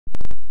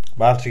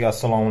Barchaga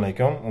assalomu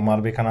alaykum.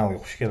 Umarbek kanaliga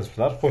xush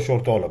kelibsizlar. Xo'sh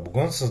o'rtoqlar,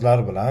 bugun sizlar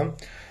bilan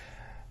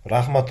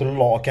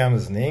Rahmatullo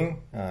akamizning,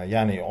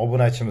 ya'ni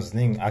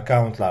obunachimizning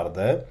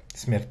akkauntlarida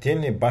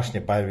 "Смертельная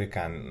башня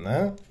боевикani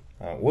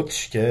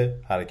o'tishga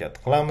harakat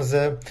qilamiz.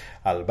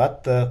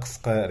 Albatta,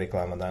 qisqa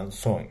reklamadan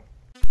so'ng.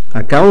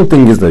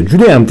 Akkauntingizni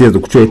juda ham tez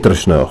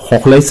kuchaytirishni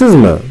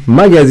xohlaysizmi?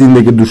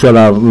 Magazindagi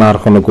dushalar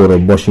narxini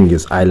ko'rib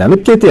boshingiz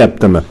aylanib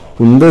ketyaptimi?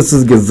 Unda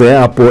sizga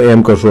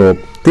ԶАПО.МК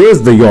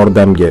tezda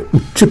yordamga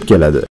uchib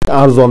keladi.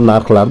 Arzon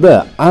narxlarda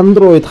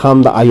Android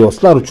hamda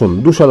iOSlar uchun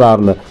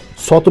dushalarni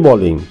sotib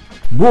oling.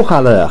 Bu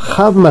hali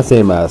hammasi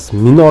emas.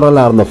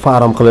 Minoralarni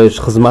farm qilish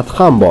xizmati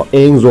ham bor.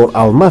 Eng zo'r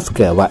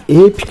ALMAZga va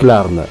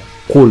EPIKlarni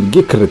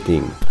qo'lga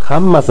kiriting.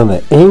 Hammasini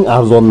eng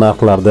arzon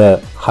narxlarda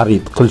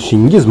xarid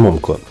qilishingiz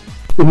mumkin.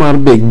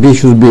 Umarbek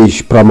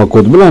 505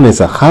 promokod bilan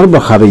esa har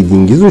bir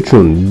xaridingiz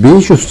uchun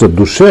 500 ta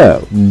dusha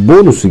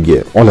bonusiga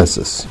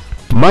olasiz.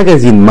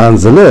 Magazin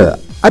manzili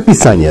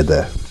opisaniyada.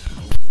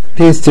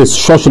 Tez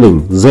shoshiling,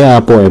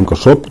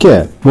 ЗАПО.МК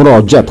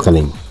murojaat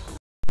qiling.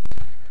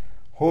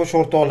 Xo'sh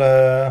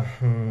o'rtoqlar,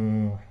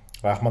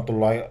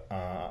 Rahmatullo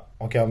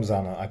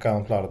akamizning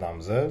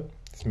akkauntlaridanmiz.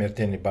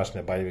 "Смертельная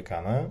башня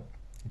боевикani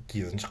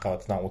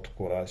 2-qavatidan o'tib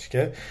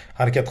ko'rishga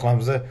harakat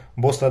qilamiz.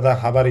 Bosslardan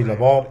xabaringlar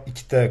bor.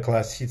 Ikkita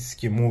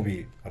klassik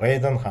movie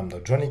Raiden hamda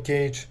Johnny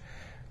Cage,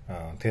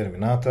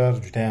 Terminator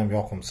juda ham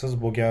yoqimsiz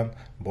bo'lgan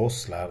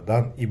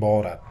bosslardan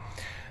iborat.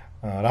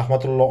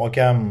 Rahmatullo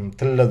akam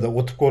tillarda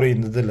o'tib ko'ring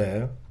dedilar.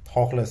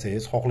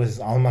 Xohlasangiz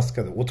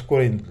ALMAZga o'tib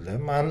ko'ring dedilar.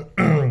 Men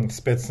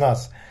spetsnaz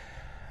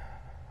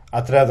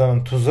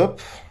otryadini tuzib,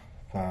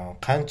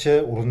 qancha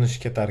urinish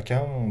ketar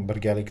ekan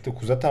birgalikda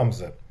kuzatamiz.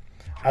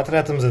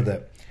 Otryadimizda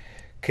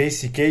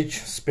Кейси Кейдж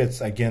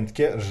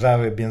спецагентga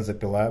rjavый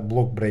benzopila,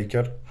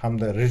 blok-breaker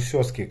hamda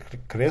rejissyorskiy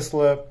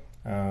kreslo,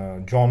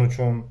 jon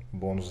uchun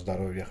bonus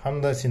здоровья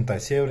hamda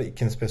sintosevr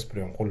 2 spes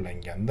priyom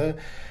qo'llanganda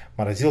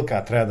morozilka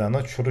otryadini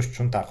tushirish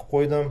uchun taqib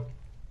qo'ydim.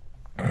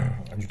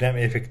 Juda ham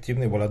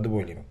effektivniy bo'ladi deb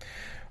o'ylayman.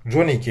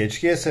 Johnny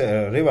Cagega esa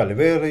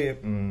revolver,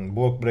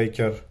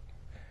 blok-breaker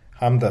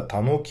hamda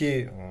tanuki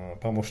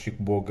помощник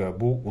Boga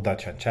bu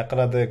udachani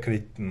chaqiradi,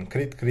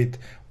 krit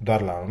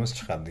udarlarimiz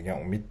chiqadi degan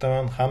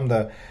umiddaman. Hamda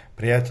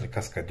приятель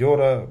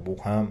kaskadyora bu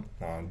ham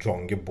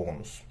jonga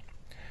bonus.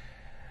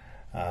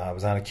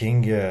 Bizning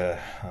keyingi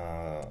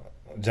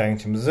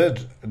jangchimiz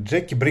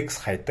Джеки Брикс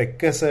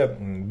haytakka esa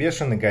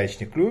бешеный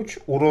гаечный ключ,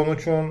 урон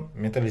uchun,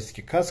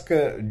 metallический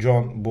kaska,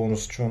 jon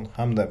bonus uchun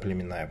hamda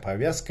племенная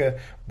повязка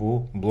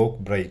bu blok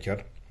breaker.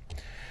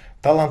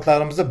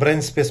 Talantlarimizda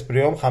birinchi spes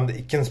priyom hamda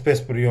ikkinchi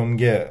spes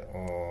priyomga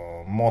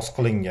mos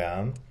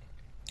qilingan.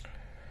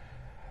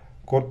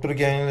 Ko'rib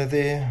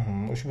turganingizdek,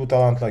 ushbu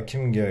talantlar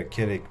kimga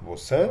kerak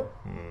bo'lsa,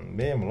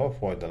 bemalol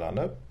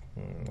foydalanib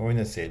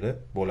o'ynasanglar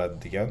bo'ladi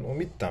degan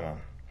umiddaman.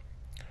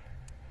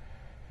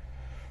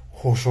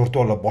 Xo'sh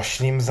o'rtoqlar,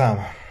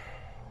 boshlaymizmi?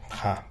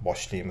 Ha,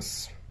 boshlaymiz.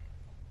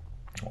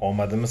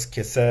 Omadimiz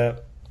kelsa,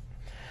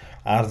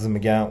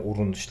 arzimagan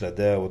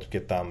urinishlarda o'tib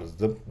ketamiz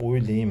deb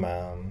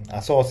o'ylayman.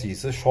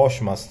 Asosiysi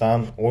shoshmasdan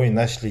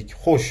o'ynashlik.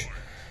 Xo'sh,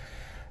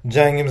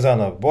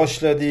 jangimizni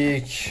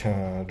boshladik.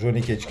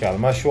 Johnny Cagega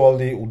almashib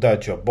oldik.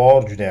 Udacha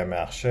bor, juda ham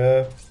yaxshi.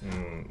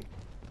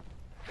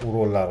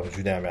 Urollarimiz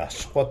juda ham yaxshi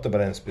chiqyapti.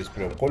 Birinchi spes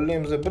priyom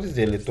qo'llaymiz.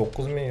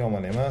 159 ming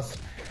yomon emas.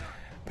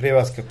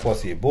 Prevaska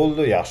qilsak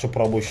bo'ldi. Yaxshi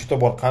proboshiта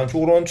bor. Qancha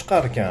uron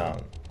chiqar ekan?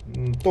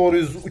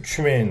 403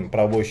 ming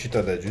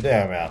proboshitada juda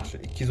ham yaxshi.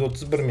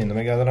 231 ming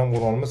nimagadir ham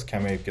uronimiz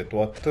kamayib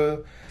ketyapti.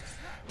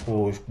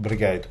 Xo'sh,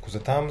 birgalikda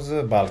kuzatamiz.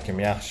 Balkim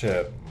yaxshi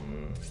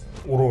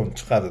uron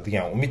chiqadi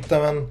degan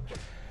umiddaman.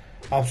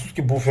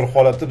 Afsuski bu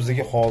holatda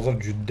bizga hozir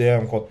juda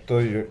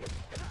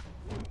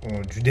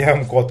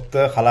ham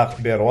katta xalaqit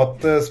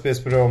beryapti. Spes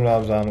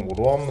priyomlarimizni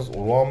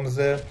uryapmiz.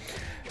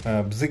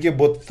 Bizga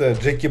bu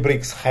Джеки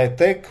Брикс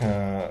haytak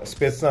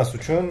spetsnaz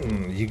uchun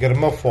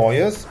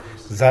 20%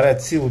 zaryad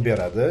sil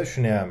beradi.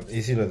 Shuni ham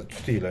esingizda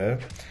tutinglar.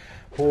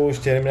 Xo'sh,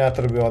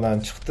 Terminator bu yoqdan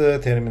chiqdi.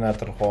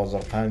 Terminator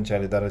hozir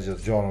qanchalik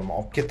darajada jonini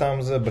olib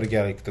ketamiz,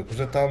 birgalikda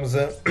kuzatamiz.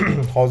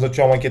 Hozircha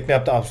yomon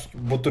ketmayapti. Afsuski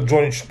bu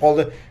Johnny tushib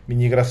qoldi.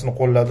 Mini igrasini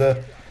qo'lladi.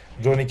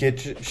 Johnny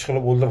Cage ish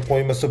qilib o'ldirib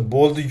qo'ymasa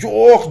bo'ldi.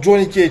 Yo'q,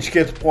 Johnny Cage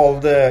ketib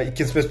qoldi.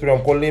 Ikkinchi spes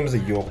priyom qo'llaymiz.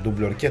 Yo'q,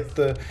 dublyor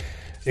ketdi.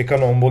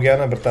 Ekonom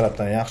bo'lgani bir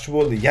tarafdan yaxshi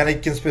bo'ldi. Yana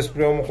ikkinchi spes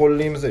priyomni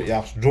qo'llaymiz.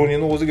 Yaxshi,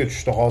 Johnnyni o'ziga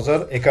tushdi hozir.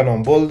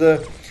 Ekonom bo'ldi.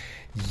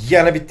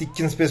 Yana bitta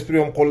ikkinchi spes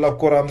priyom qo'llab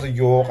ko'ramiz.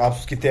 Yo'q,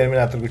 afsuski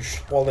Terminatorga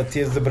tushib qoldi.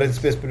 Tezda birinchi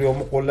spes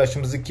priyomni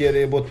qo'llashimiz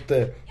kerak bo'ldi.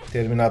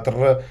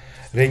 Terminatorni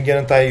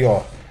rengini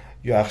tayyor.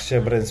 Yaxshi,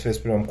 birinchi spes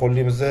priyom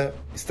qo'llaymiz.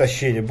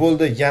 Istashini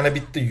bo'ldi. Yana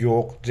bitta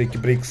yo'q. Джеки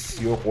Брикс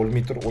yo'q,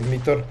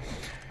 o'lmaydir.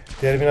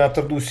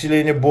 Terminatorda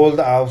usileni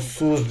bo'ldi.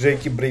 Afsus,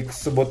 Джеки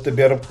Бриксni bo'tda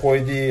berib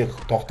qo'ydik.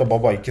 To'xta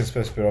bobo, ikkinchi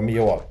spes priyomni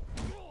yeb ol.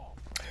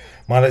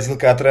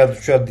 Morozilka otryadi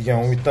tushadi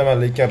degan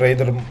umiddaman, lekin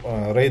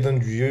Raiden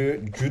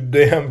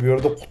juda ham bu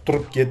yerda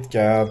quturib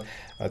ketgan.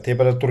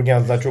 Tepada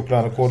turgan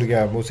znachoklarni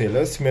ko'rgan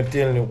bo'lsanglar,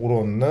 смертельный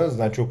uronni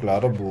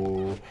znachoklari bu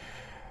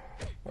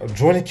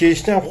Johnny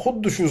Cash'dan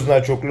xuddi shu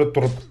znachoqlar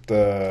turibdi.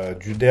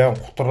 Juda ham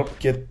quturib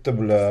ketdi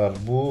bular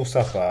bu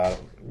safar.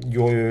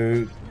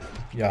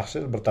 Yaxshi,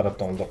 bir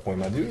tarafdan unda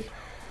qo'ymadi-yu.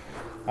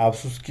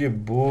 Afsuski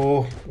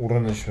bu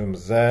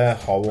urinishimizda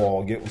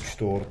havoga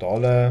uchdi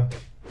o'rtoqlar.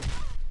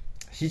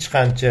 Hech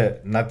qancha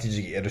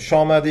natijaga erisha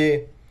olmadik.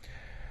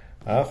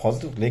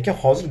 Lekin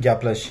hozir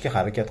gaplashishga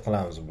harakat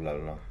qilamiz bular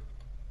bilan.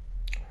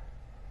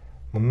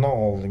 Bundan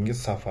oldingi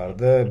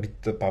safarda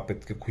bitta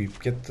papetka kuyib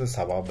ketdi.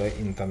 Sababi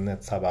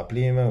internet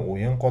sabablimi,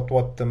 o'yin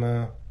qotyaptimi?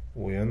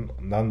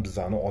 O'yindan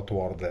bizani otib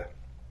yordi.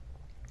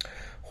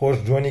 Xo'sh,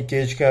 Johnny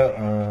Cash'ga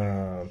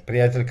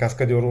priyatel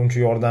kaskadyor uncha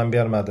yordam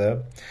bermadi.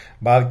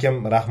 Balkim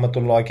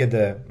rahmatulloh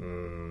akada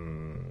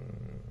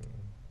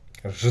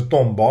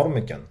jeton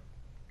bormikan?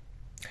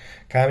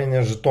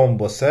 Kamina jeton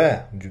bo'lsa,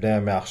 juda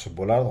ham yaxshi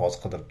bo'lardi. Hozir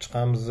qidirib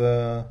chiqamiz.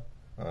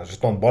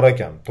 Jeton bor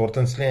ekan,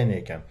 4-slaniya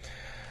ekan.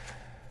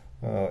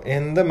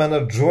 Endi mana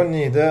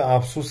Johnnyda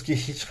afsuski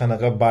hech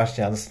qanaqa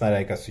bashnyaning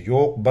snaryakasi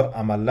yo'q. Bir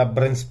amallab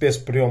birinchi space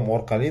priyom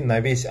orqali na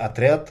весь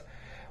отряд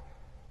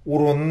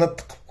urinni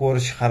tiqib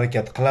ko'rish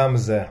harakat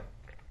qilamiz.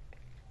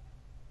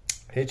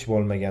 Hech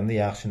bo'lmaganda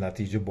yaxshi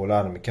natija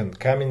bo'larmikin?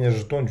 Kamina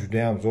jeton juda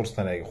ham zo'r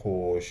snaryaka.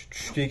 Xo'sh,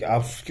 tushdik.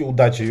 Afsuski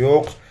udachi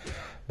yo'q.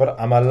 Bir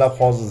amallab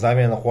hozir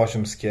zameni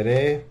qo'shimiz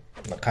kerak.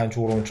 Qancha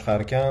urin chiqar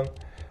ekan?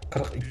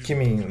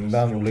 42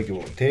 dan ularga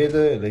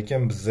tegdi,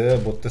 lekin bizni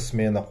bu yerda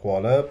smena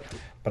qilib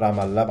bir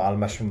amallab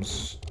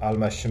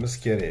almashishimiz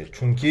kerak.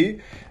 Chunki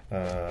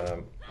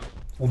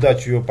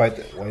udachi yo'q payt,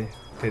 voy,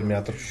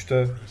 terminator tushdi.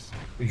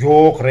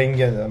 Yo'q,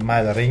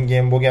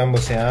 rengen bo'lgan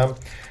bo'lsa ham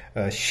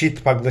shit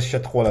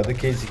pagdashchat qoladi.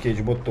 Kech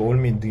bu yerda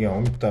o'lmaydi degan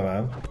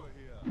umiddaman.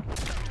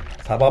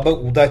 Sababi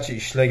udachi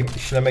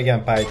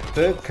ishlamagan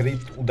paytda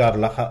krit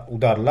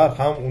udarlar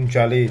ham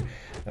unchalik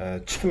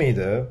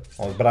chiqmaydi.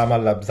 Hozir bir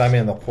amallab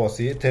zameni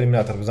qo'ysa,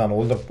 terminator bizani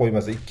o'ldirib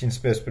qo'ymasa, ikkinchi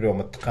space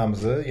priyomni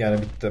tiqamiz, yana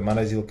bitta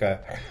manazilka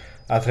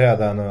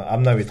otryadani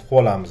обновить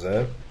qilamiz.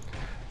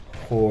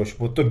 Xo'sh,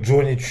 bu yerda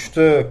Johnny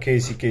tushdi,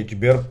 Casey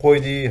berib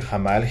qo'ydi,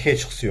 hamali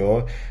hech qisi yo'q.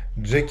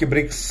 Jackie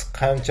Briggs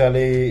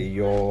qanchalik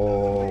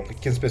yo'q,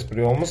 ikkinchi space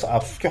priyomimiz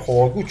afsuski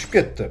havoga uchib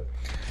ketdi.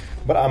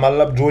 Bir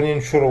amallab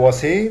Johnnyni tushirib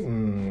olsak,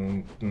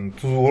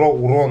 tuzukroq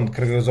uron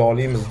kirgiza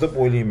olamiz deb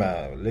o'ylayman.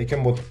 Lekin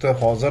bu yerda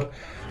hozir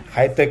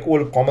high-tech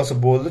o'lib qolmasa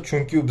bo'ldi,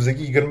 chunki u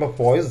bizga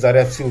 20%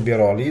 zaryad sil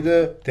bera oladi.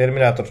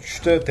 Terminator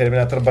tushdi.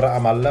 Terminator bir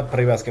amallab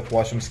privaska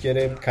qo'yishimiz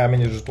kerak.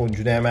 Kamina jeton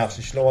juda ham yaxshi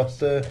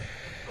ishlayapti.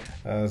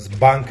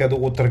 Bankada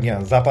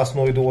o'tirgan,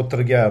 zapasnoyda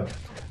o'tirgan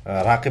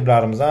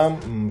raqiblarimiz ham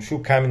shu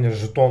kamina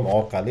jeton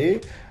orqali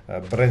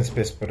birinchi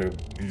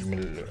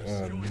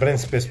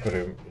space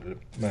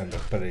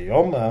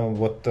priyom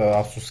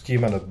afsuski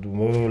mana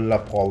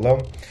o'ylab qoldim.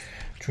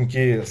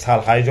 Chunki sal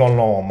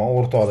hayajonlanyapman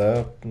o'rtoqda.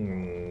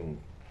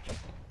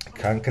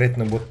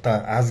 Konkretni bu yerdan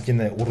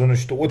ozgina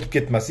urinishda o'tib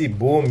ketmasak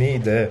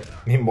bo'lmaydi.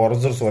 Men bor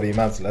uzr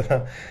so'rayman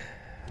sizlardan.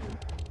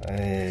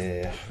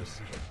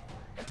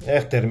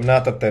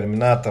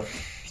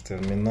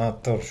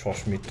 Terminator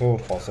shoshmay tur,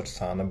 hozir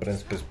sani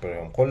birinchi space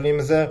priyom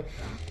qo'llaymiz.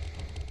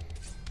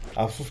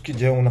 Afsuski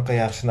unaqa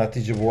yaxshi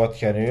natija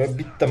bo'layotgani yo'q.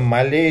 Bitta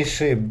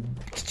maleyshi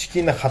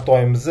kichkina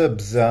xatoyimiz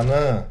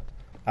bizani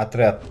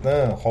otryadni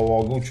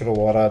havoga uchirib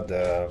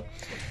yuboradi.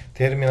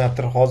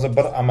 Terminator hozir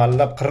bir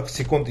amallab 40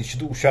 sekund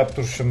ichida ushlab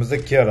turishimiz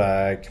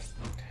kerak.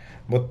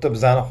 Bu yerda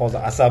bizani hozir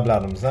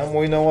asablarimiz ham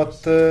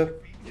o'ynayapti.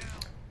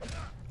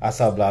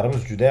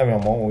 Asablarimiz juda ham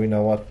yomon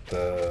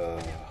o'ynayapti.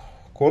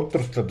 Ko'rib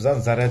turibsizlar, bizdan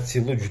zaryad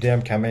sili juda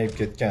ham kamayib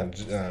ketgan.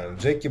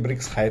 Jackie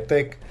Briggs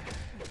high-tech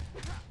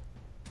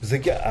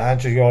bizga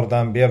ancha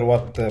yordam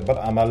beryapti. Bir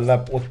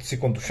amallab 30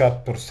 sekund ushlab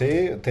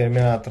tursak,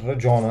 Terminatorning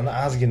jonini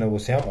ozgina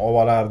bo'lsa ham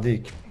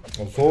olardik.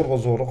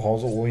 Zo'rg'a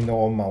hozir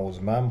o'ynayapman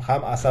o'zim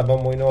ham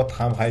asabim o'ynayapti,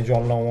 ham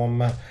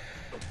hayajonlanyapman.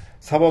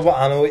 Sababi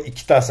ana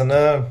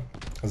ikkitasini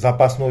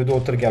zapasnoyda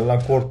o'tirganlar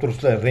ko'rib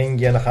turibsizlar,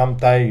 rengeni ham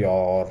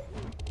tayyor.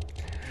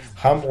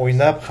 Ham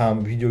o'ynab, ham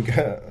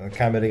videoga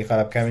kameraga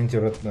qarab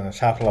kommentirib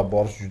sharhlab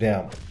borish juda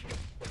ham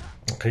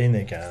qiyin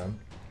ekan.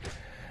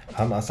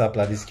 Ham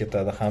asablaringiz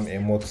ketadi, ham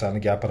emotsiyani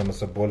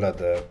gapirmasa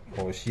bo'ladi.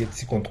 Xo'sh,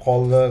 7 sekund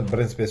qoldi.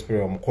 Birinchi space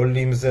priyomni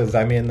qo'llaymiz.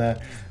 Zameni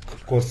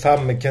qilib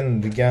ko'rsammikin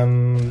degan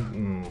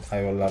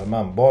xayollarim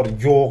ham bor.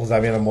 Yo'q,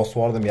 zameni bosib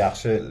yubordim,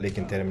 yaxshi,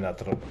 lekin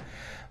Terminator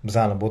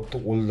bizani bu yerda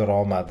o'ldira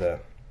olmadi.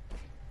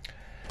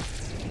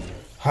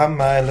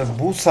 Mayli,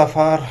 bu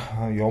safar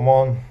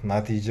yomon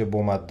natija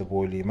bo'lmadi deb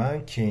o'ylayman.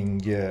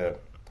 Keyingi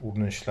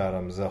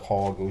urinishlarimiz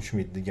havoga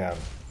uchmaydi degan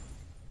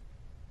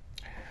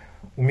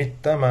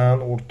umiddaman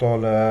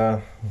o'rtoqlar.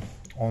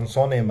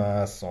 Oson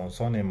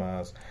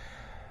emas.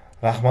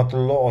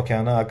 Rahmatulloh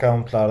akani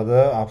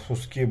akkauntlarida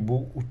afsuski bu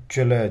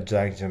uchala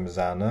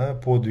jangchimizni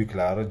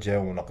podviklari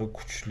unaqa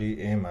kuchli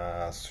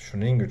emas.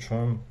 Shuning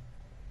uchun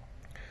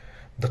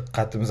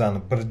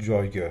diqqatimizni bir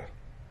joyga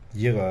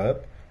yig'ib,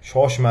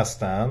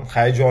 shoshmasdan,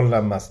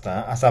 hayajonlanmasdan,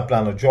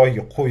 asablarni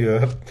joyiga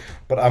qo'yib,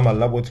 bir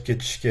amallab o'tib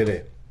ketish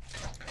kerak.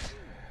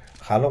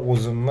 hali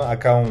o'zimni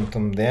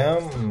akkauntimda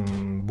ham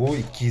bu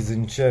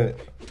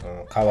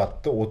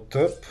 200-qavatda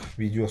o'tib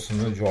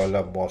videosini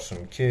joylab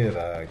borishim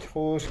kerak.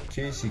 Xo'sh,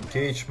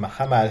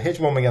 hamma hech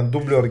bo'lmagan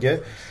dublyorga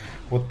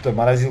bu yerda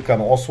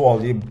morozilkani osib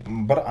oldik,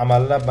 bir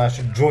amallab mana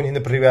shu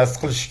Jonini привязка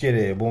qilish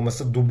kerak.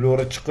 Bo'lmasa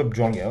dublyori chiqib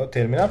jonga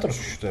Terminator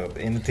tushdi.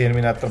 Endi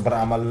Terminator bir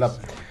amallab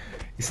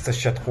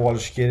istashad qilib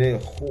olish kerak.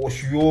 Xo'sh,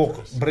 yo'q,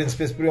 birinchi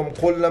spespriyom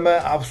qo'llamay,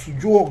 afsus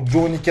yo'q,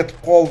 Joni ketib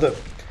qoldi.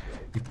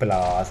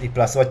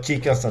 Iplas va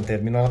chekansan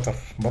Terminator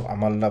bir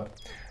amallab.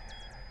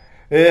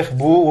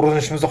 Bu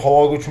urinishimizni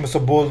havoga uchmasa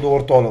bo'ldi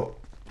o'rtoqlar.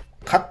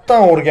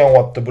 Qattan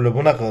o'rganyapti bular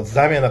bunaqa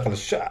zamena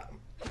qilishchi.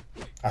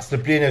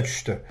 Aslipleniya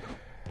tushdi.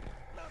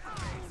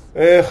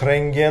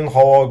 Rengen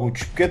havoga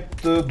uchib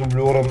ketdi,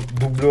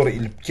 dublyor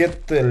ilib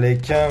ketdi,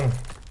 lekin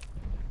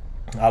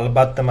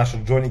albatta mana shu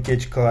Johnny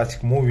Cage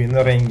klassik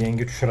movie-ni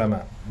rengenga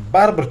tushiraman.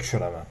 Baribir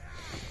tushiraman.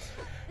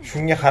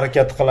 Shunga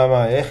harakat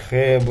qilaman.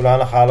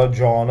 Bularni hali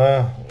joni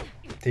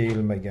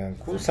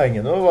tegilmagan-ku.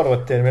 Senga nima bor bu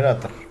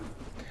Terminator?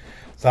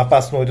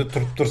 Zapasni o'yda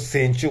turib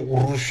senchi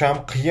urish ham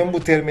qiyin bu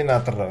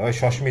Terminatorga.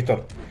 Shoshmay tur.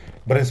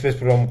 Birinchi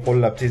spespriyomni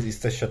qo'llab tez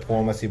istashad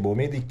qilmasak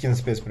bo'lmaydi. Ikkinchi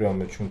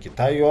spespriyomni chunki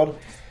tayyor.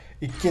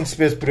 Ikkinchi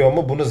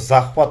spespriyomni buni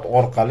zahvat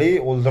orqali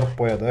o'ldirib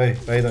qo'yadi.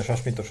 Raydan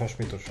shoshmay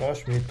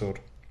tur.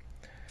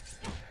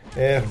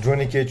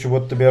 Johnny Cage bu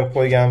yerda berib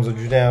qo'yganimiz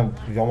juda ham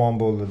yomon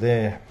bo'ldi-da.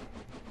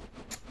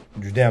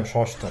 Juda ham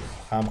shoshdim.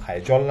 Ham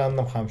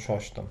hayajonlandim, ham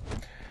shoshdim.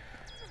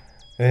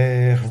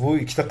 Bu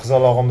ikkita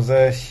qizalog'imizda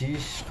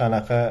hech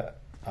qanaqa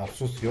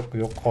afsus yo'q,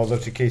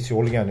 hozircha Casey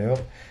o'lgani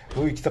yo'q.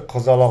 Bu ikkita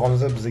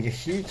qizalog'imizda bizga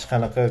hech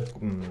qanaqa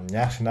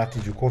yaxshi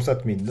natija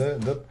ko'rsatmaydi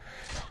deb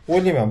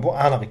o'ylayman. Bu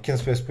aniq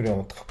ikkinchi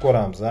spespriyomni tiqib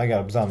ko'ramiz. Agar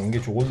bizani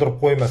ungacha o'ldirib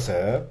qo'ymasa,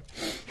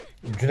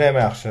 juda ham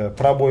yaxshi.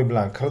 Proboy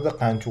bilan kirdi,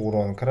 qancha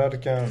uron kirar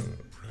ekan?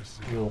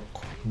 Yo'q.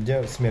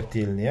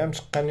 Смертельный ham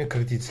chiqqani yo'q,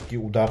 kritik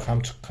udar ham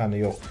chiqqani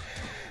yo'q.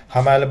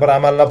 Hammali bir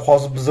amallab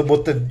hozir bizni bu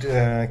yerda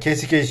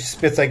Casey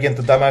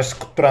spetsagenti damash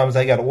qilib turamiz.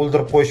 Agar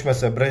o'ldirib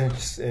qo'yishmasa,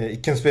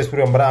 ikkinchi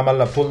spespriyom bir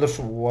amallab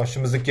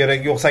to'ldirishimiz kerak.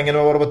 Yo'q, senga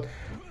nima bor bu?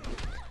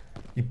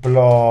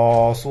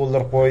 Iplos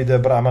o'ldirib qo'ydi,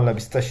 bir amallab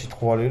istashit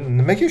qilib olaylik.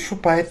 Nimaga shu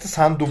paytda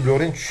san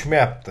dublyoring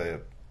tushmayapti?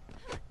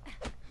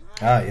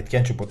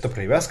 Aytgancha bu yerda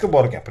привязка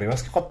bor ekan.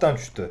 Привязка qayerdan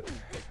tushdi?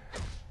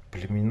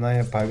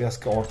 Plemenная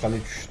повязка orqali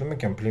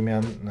tushdimikan?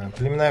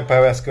 Plemenная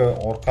повязка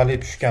orqali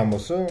tushgan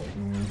bo'lsa,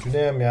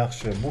 juda ham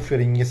yaxshi. Bu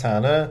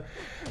Feringisani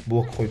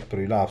blok qo'yib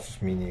turinglar, afsus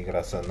mini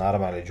igrasi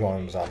normal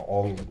joyimizni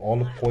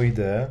olib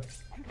qo'ydi.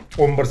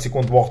 11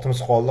 sekund vaqtimiz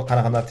qoldi.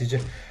 Qanaqa natija?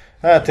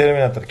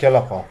 Terminator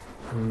kela qol.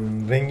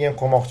 Rengen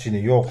qo'moqchi edi.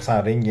 Yo'q, sen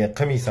rengen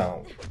qilmaysan.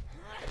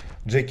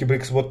 Jackie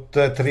Briggs bu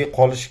yerda tirik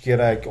qolish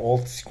kerak.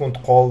 6 sekund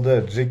qoldi.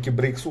 Jackie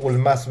Briggs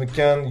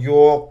o'lmasmikan?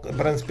 Yo'q,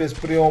 birinchi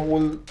spespriyom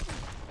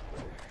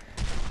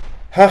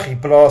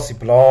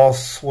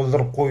iplos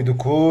o'ldirib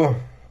qo'ydi-ku.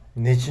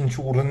 Nechinchi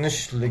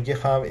urinishligi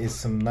ham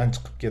esimdan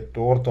chiqib ketdi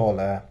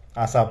o'rtoqlar.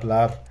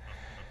 Asablar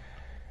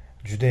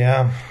juda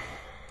ham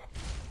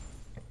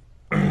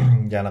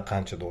yana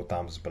qanchada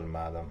o'tamiz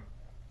bilmadim.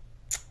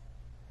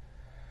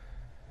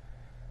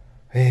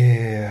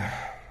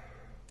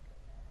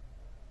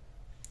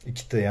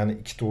 Ikkita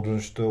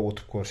urinishda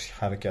o'tib ko'rishga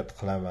harakat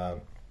qilaman.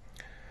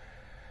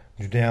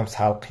 Juda ham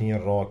sal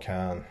qiyinroq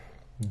ekan.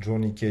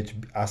 Johnny Cage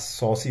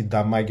asosiy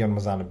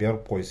damagimizni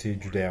berib qo'ysa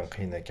juda ham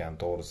qiyin ekan,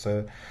 to'g'risi.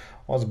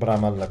 Hozir bir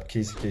amallab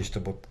Casey Cage'da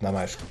bu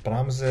namoyish qilib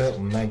turamiz.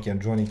 Undan keyin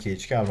Johnny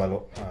Cage'ga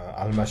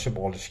almashib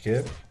olishga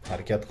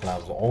harakat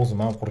qilamiz. Og'zim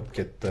ham qurib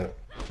ketdi.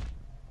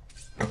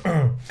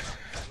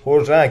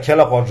 Xo'sh,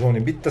 kela qol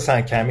Johnny, bitta san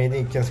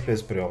kameding, ikkinchi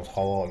spespriyom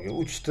havoga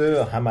uchdi.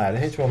 Hammali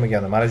hech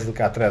bo'lmaganda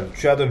morozilka atradi.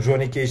 Tushadi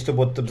Johnny Cage'da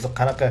bu yerda biz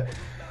qanaqa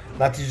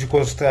natija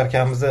ko'rsatar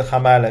ekanmiz,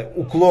 hammali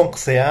uklon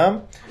qilsa ham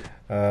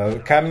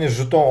каменный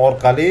жетон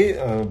orqali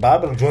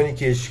baribir Johnny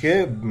Cage'ga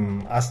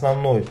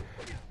основной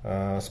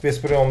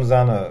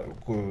spespriyomimizni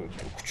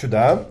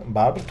kuchidan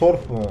baribir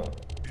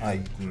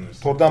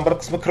to'rdan bir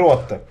qismi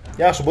kiryapti.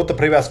 Yaxshi, bu yerda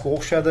привязка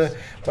o'xshadi.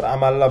 Bir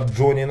amallab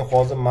Johnnyni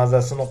hozir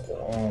mazasini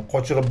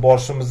qochirib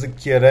borishimiz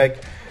kerak.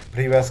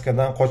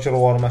 Привязкаdan qochirib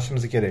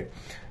yubormashimiz kerak.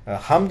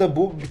 Hamda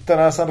bu bitta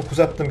narsani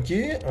kuzatdimki,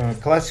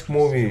 klassik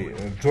movie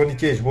Johnny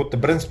Cage bu yerda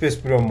birinchi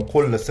spespriyomni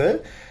qo'llasa,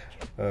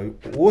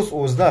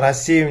 o'z-o'zidan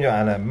rasseyimni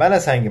mana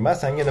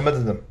senga nima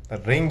dedim?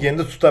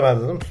 Rengenni tutaman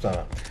dedim,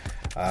 tutaman.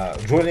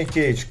 Johnny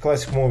Cage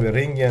klassik movie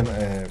rengen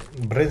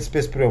birinchi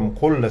spespriyomni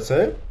qo'llasa,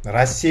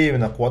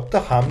 rasseyimni qilyapti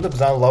hamda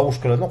bizani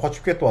lavушkalardan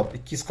qochib ketyapti.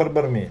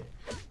 241 ming.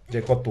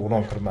 Jackpotda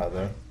uron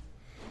kirmadi.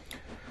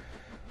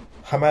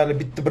 Hammali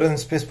bitta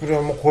birinchi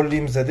spespriyomni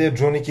qo'llaymiz deb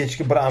Johnny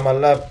Cage'ga bir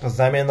amallab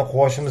zaminni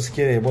qo'yishimiz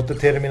kerak. Bu yerda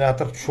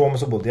Terminator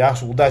tushishimiz bo'ldi.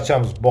 Yaxshi,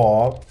 udachamiz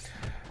bor.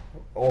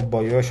 Obbo,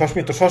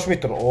 shoshmay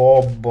tur.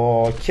 Obbo,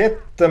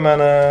 ketdi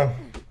mana.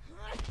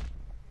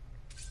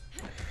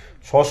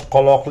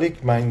 Shoshqaloqlik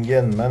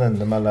mana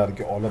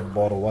nimalarga olib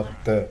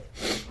boryapti.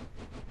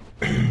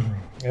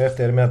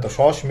 Terminator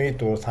shoshmay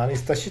tur. Seni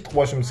istashit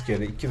qilishimiz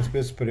kerak. Ikkinchi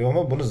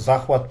spespriyomni buni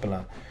zahvat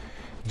bilan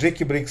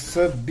Jackie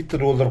Briggsni bitta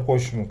rollar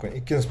qo'yish mumkin.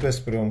 Ikkinchi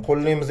space priom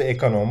qo'llaymiz,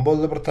 ekonom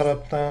bo'ldi bir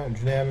tarafdan,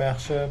 juda ham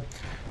yaxshi.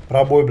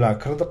 Proboy bilan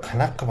kirdi,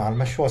 qanaqa qilib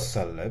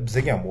almashyapsizlar?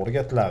 Bizga ham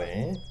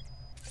o'rgatlaring.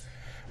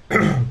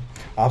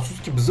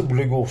 Afsuski biz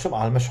bularga o'xshab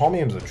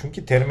almasholmaymiz,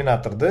 chunki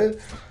Terminatorda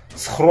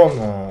синхрон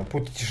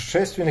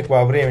путешественник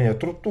во времени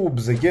turibdi, u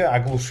bizga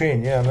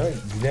оглушениeni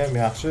juda ham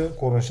yaxshi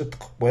ko'rinishda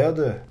tiqib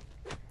qo'yadi.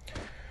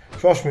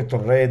 Shoshmay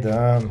tur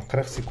Raiden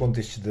 40 sekund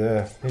ichida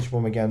hech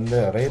bo'lmaganda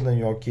Raiden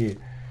yoki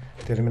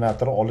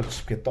Terminator olib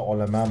chiqib keta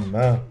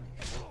olamanmi?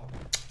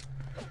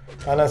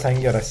 Ana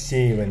senga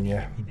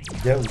рассеивание.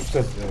 Ya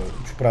ustoz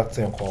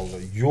 3% qoldi.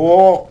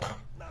 Yo'q.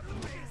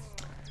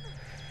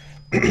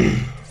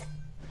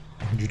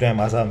 Juda ham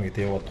azamga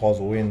tegib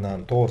toza o'yindan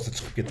to'g'risi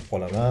chiqib ketib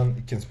qolaman.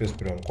 Ikkinchi space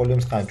priom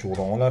qo'limiz qancha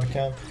uron olar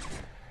ekan?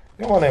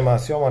 Yomon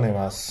emas, yomon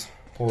emas.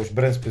 Xo'sh,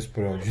 birinchi space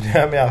priom juda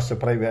ham yaxshi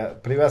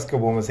privaska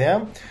bo'lmasa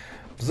ham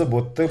biz bu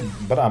yerda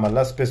bir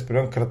amallab space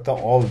priom kirita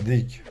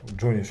oldik.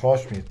 Joni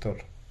shoshmay tur.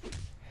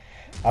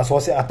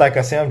 Asosiy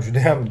atakasi ham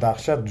juda ham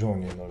dahshat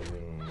Joni.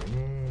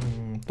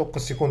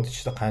 9 sekund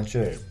ichida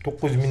qancha?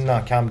 900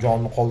 mingdan kam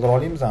jonni qoldira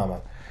olamizmi?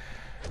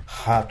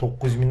 Ha,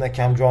 900 mingdan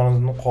kam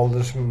jonimizni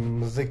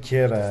qoldirishimiz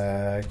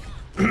kerak.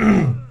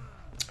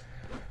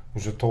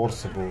 O'sha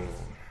to'g'risi bu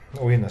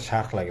o'yinni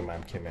sharhlagim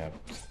ham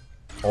kelmayapti.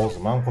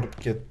 Og'zim ham qurib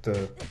ketdi.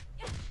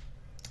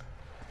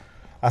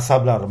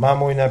 Asablarim ham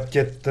o'ynab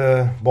ketdi.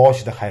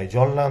 Boshida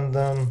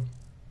hayajonlandim.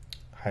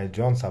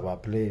 Hayajon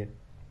sababli,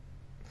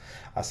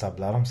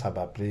 asablarim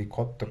sababli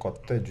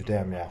katta juda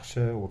ham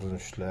yaxshi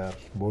urinishlar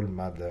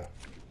bo'lmadi.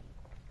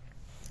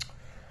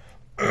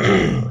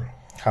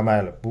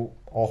 Hamayli bu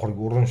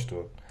oxirgi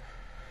urinishdir.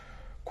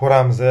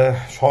 Ko'ramiz,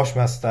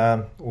 shoshmasdan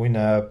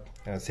o'ynab,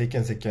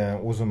 sekin-sekin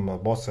o'zimni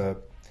bosib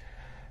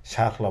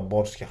sharhlab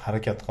borishga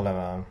harakat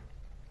qilaman.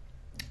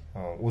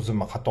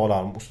 O'zimni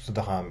xatolarim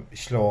ustida ham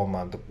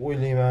ishlayapman deb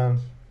o'ylayman.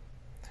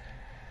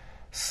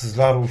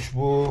 Sizlar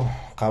ushbu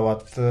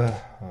qavatni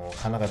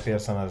qanaqa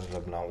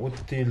personajlar bilan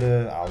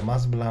o'tdinglar?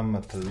 ALMAZ bilanmi,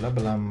 Tilla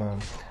bilanmi?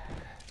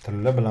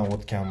 Tilla bilan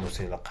o'tgan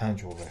bo'lsanglar,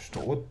 qancha urinishda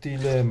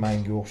o'tdinglar?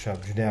 Menga o'xshab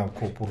juda ham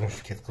ko'p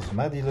urinish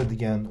ketkazmadinglar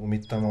degan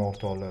umiddaman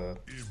o'rtoqlar.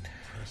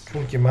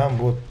 Chunki men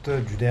bu yerda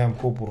juda ham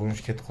ko'p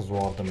urinish ketkazib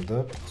yubordim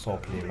deb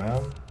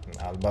hisoblayman.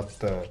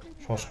 Albatta,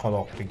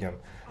 shoshqaloqligim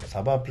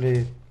sababli.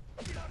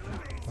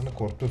 Mana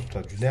ko'rib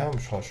turibsizlar, juda ham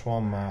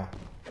shoshyapman.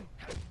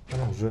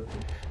 Mana o'zi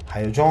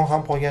hayajon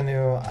ham qolgani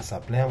yo'q,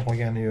 asabli ham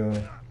qolgani yo'q.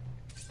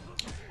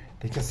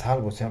 Lekin sal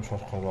bo'lsa ham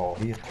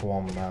shoshqaloqlik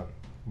qilyapman.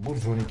 Bu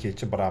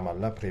jo'nikechi bir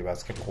amallab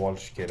privaska qilib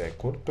olish kerak.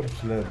 Ko'rib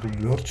turibsizlar,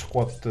 dublyor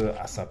chiqyapti,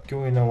 asabga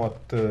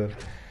o'ynayapti.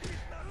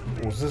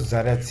 O'zi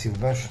zaryad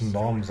sildan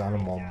shundoq bizani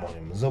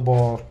muammomiz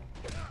bor.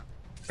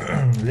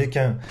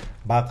 Lekin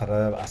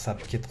baqirib, asab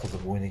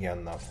ketkazib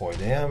o'ynagandan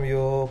foyda ham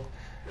yo'q.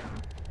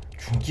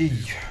 Chunki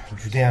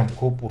juda ham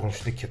ko'p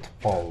urinishli ketib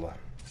qoldi.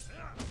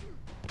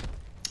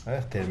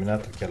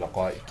 Terminator kela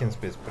qo'y, ikkinchi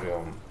space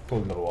priom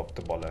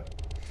to'ldiryapti bola.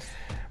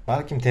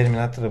 Balkim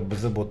Terminator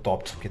bizni bu yerda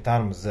olib chiqib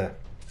ketarmiz.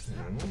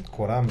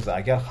 Ko'ramiz,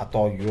 agar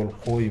xatoga yo'l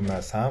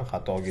qo'ymasam,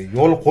 xatoga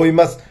yo'l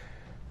qo'ymas.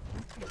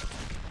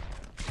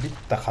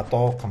 Bitta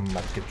xato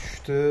qimmatga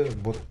tushdi.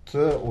 Bu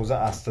yerda o'zi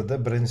aslida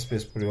birinchi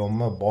space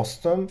priomni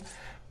bosdim.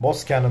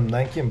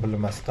 Bosganimdan keyin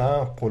bilmasdan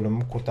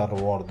qo'limni ko'tarib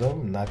yubordim.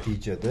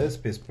 Natijada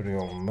space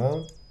priomni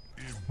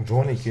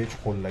Johnny Cage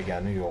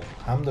qo'llagani yo'q.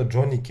 Hamda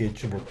Johnny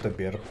Cage bu yerda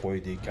berib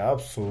qo'ydik.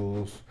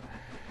 Afsus.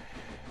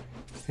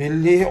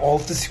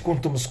 56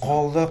 sekundimiz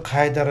qoldi.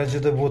 Qay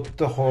darajada bu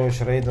yerda xo'sh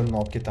Raidenni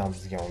olib ketamiz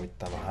degan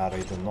umiddaman. Ha,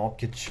 Raidenni olib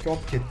ketishga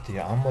olib ketdi.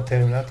 Ammo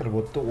Terminator bu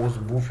yerda o'z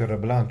buferi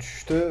bilan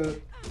tushdi.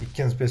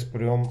 Ikkinchi space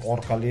priom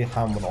orqali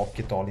ham buni olib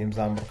keta olamiz,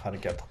 ham bir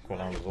harakat qilib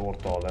ko'ramiz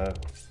o'rtoqlar.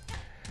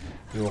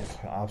 Yo'q,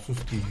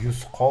 afsuski 100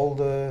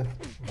 qoldi.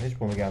 Hech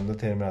bo'lmaganda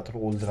Terminator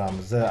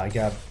o'ldiramiz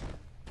agar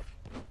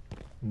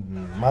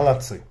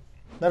Malatsi.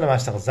 Mana mana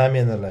shunaqa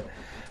zaminalar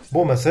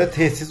bo'lmasa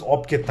tez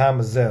olib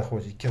ketamiz.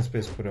 Xo'sh, ikkinchi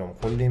space priom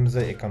qo'llaymiz,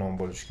 ekonom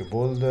bo'lishga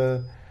bo'ldi.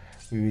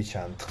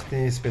 Uychan tiqdi,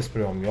 space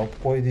priom yopib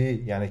qo'ydi.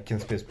 Yana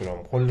ikkinchi space priom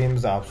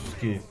qo'llaymiz.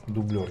 Afsuski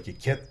dublyorga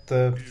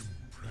ketdi.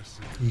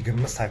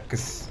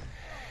 28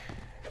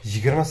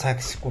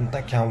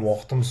 sekunddan kam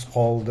vaqtimiz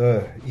qoldi.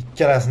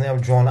 Ikkalasini ham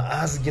joni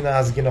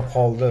azgina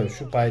qoldi.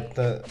 Shu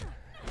paytda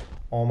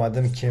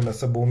omadim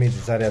kelmasa bo'lmaydi.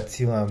 Zaryad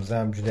silamiz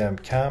ham juda ham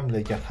kam,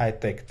 lekin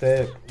high-techda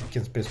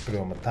ikkinchi space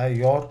priomi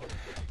tayyor.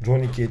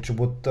 Johnny Cage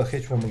bu yerda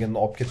hech bo'lmaganda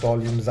olib keta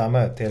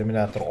olamizmi?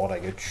 Terminator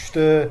oraga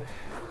tushdi.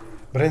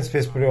 Birinchi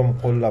space priomni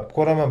qo'llab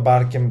ko'raman,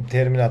 balkim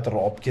Terminator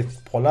olib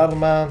ketib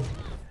qolarman.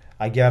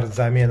 Agar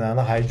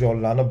zaminani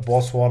hayajonlanib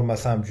bosib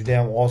olmasam, juda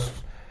ham oz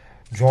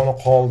joni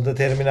qoldi.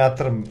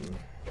 Terminator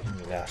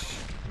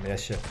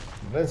yaxshi.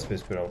 Birinchi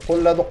space priom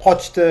qo'lladi,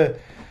 qochdi.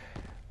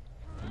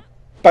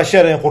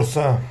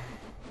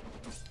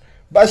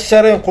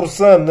 Basharing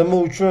qursin, nima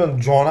uchun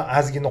joni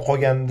ozgina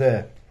qolganda?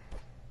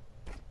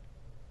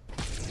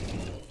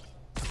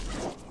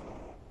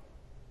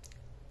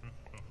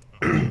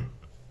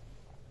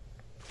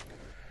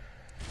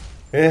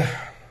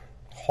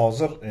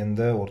 Hozir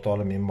endi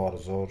o'rtoqlar men bor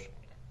zo'r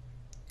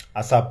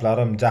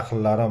asaplarim,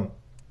 jahllarim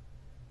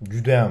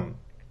juda ham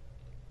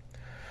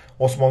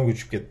osmonga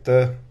uchib ketdi.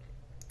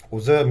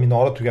 O'zi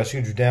minora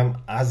tugashiga juda ham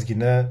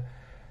ozgina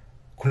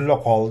kulla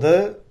qoldi.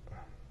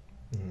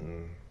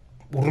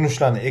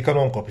 Urinishlarni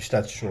ekonom qilib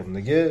ishlatish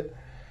o'rniga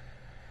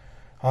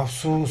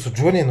afsus,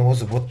 Jonini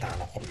o'zi bu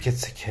yerdan qolib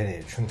ketsa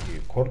kerak, chunki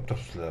ko'rib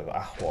turibsizlar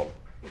ahvol.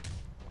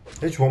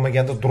 Hech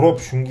bo'lmaganda drop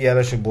shunga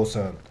yarasha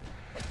bo'lsin.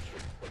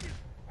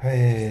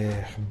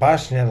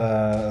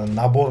 Bashniyalar,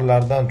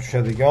 naborlardan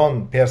tushadigan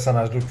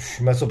personajlar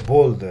tushmasa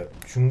bo'ldi.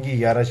 Shunga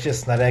yarasha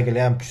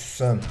snaryagilar ham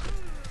tushsin.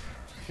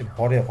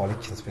 Boriya qolib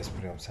ikkinchi spes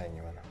priom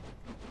sanga mana.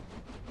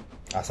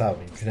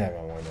 Asabim juda ham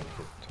o'ynab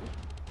ketdi.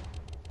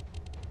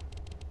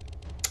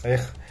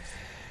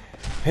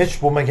 Hech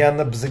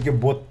bo'lmaganda bizga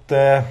bu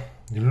yerda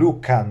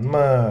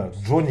Lukanmi,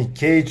 Johnny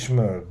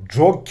Cage'mi,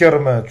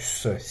 Jokermi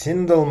tushsa,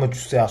 Sindalmi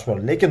tushsa yaxshi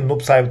bo'ladi, lekin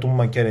Noob Saibit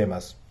umuman kerak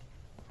emas.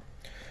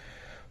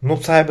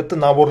 Noob Saibitni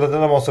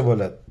naborlardan ham olsa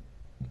bo'ladi.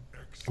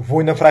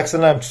 Voyna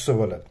fraksiyalar ham tushsa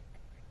bo'ladi.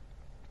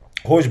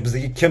 Xo'sh,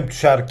 bizga kim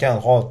tushar ekan?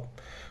 Hozir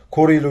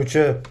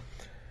ko'ringlarchi.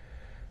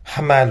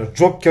 Hammali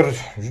Joker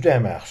juda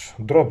ham yaxshi,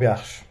 drop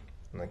yaxshi.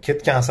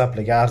 Ketgan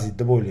asablarga arziydi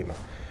deb o'ylayman.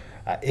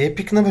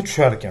 Epic nima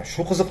tushar ekan?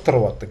 Shu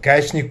qiziqtiryapti.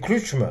 Gaishnik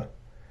ключmi?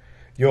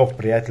 Yo'q,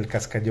 приятель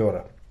kaskadyor.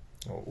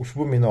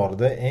 Ushbu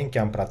minorda eng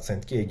kam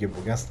protsentga ega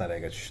bo'lgan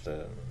snaryaga tushdi.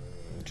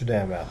 Juda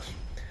ham yaxshi.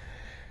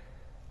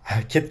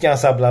 Ketgan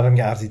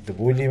asablarimga arziydi deb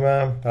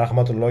o'ylayman.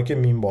 Rahmatullohga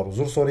ming bor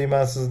uzr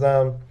so'rayman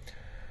sizdan.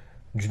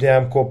 Juda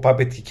ham ko'p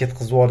papetga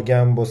ketkizib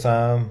yuborgan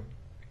bo'lsam,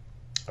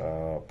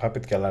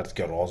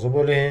 papetkalarga rozi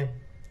bo'ling.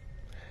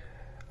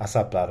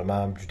 Asaplarim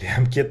ham juda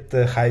ham ketdi,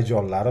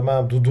 hayajonlarim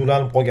ham,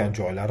 dudulanib qolgan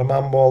joylarim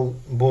ham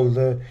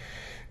bo'ldi.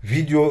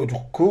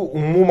 Video-ku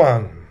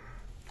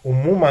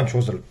umuman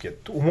cho'zilib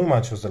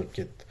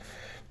ketdi.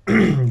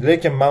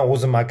 Lekin men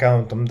o'zim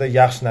akkauntimda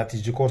yaxshi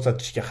natija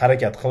ko'rsatishga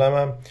harakat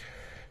qilaman.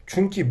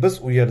 Chunki biz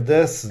u yerda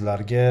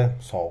sizlarga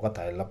sovg'a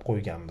tayyorlab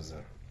qo'yganmiz.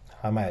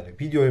 Mayli,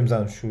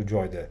 videoyimizni shu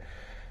joyda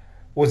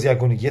o'z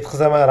yakuniga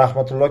yetkazaman.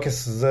 Rahmatulloh aka,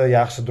 sizni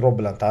yaxshi drop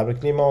bilan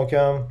tabriklayman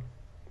akam.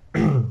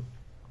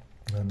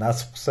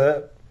 Nasib qilsa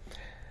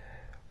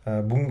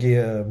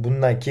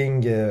bundan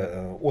keyingi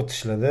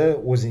o'tishlarda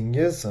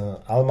o'zingiz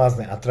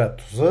almazning atrofini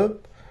tuzib,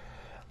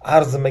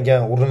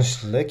 arzimagan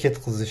urinishlarga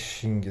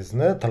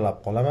ketkizishingizni talab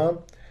qolaman.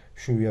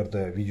 Shu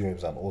yerda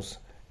videoyimizni o'z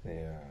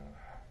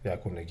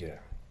yakuniga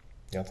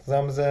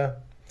yetkazamiz.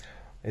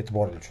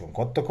 E'tiboringiz uchun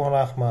kattakon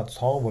rahmat.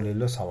 Sog'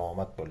 bo'linglar,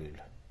 salomat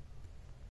bo'linglar.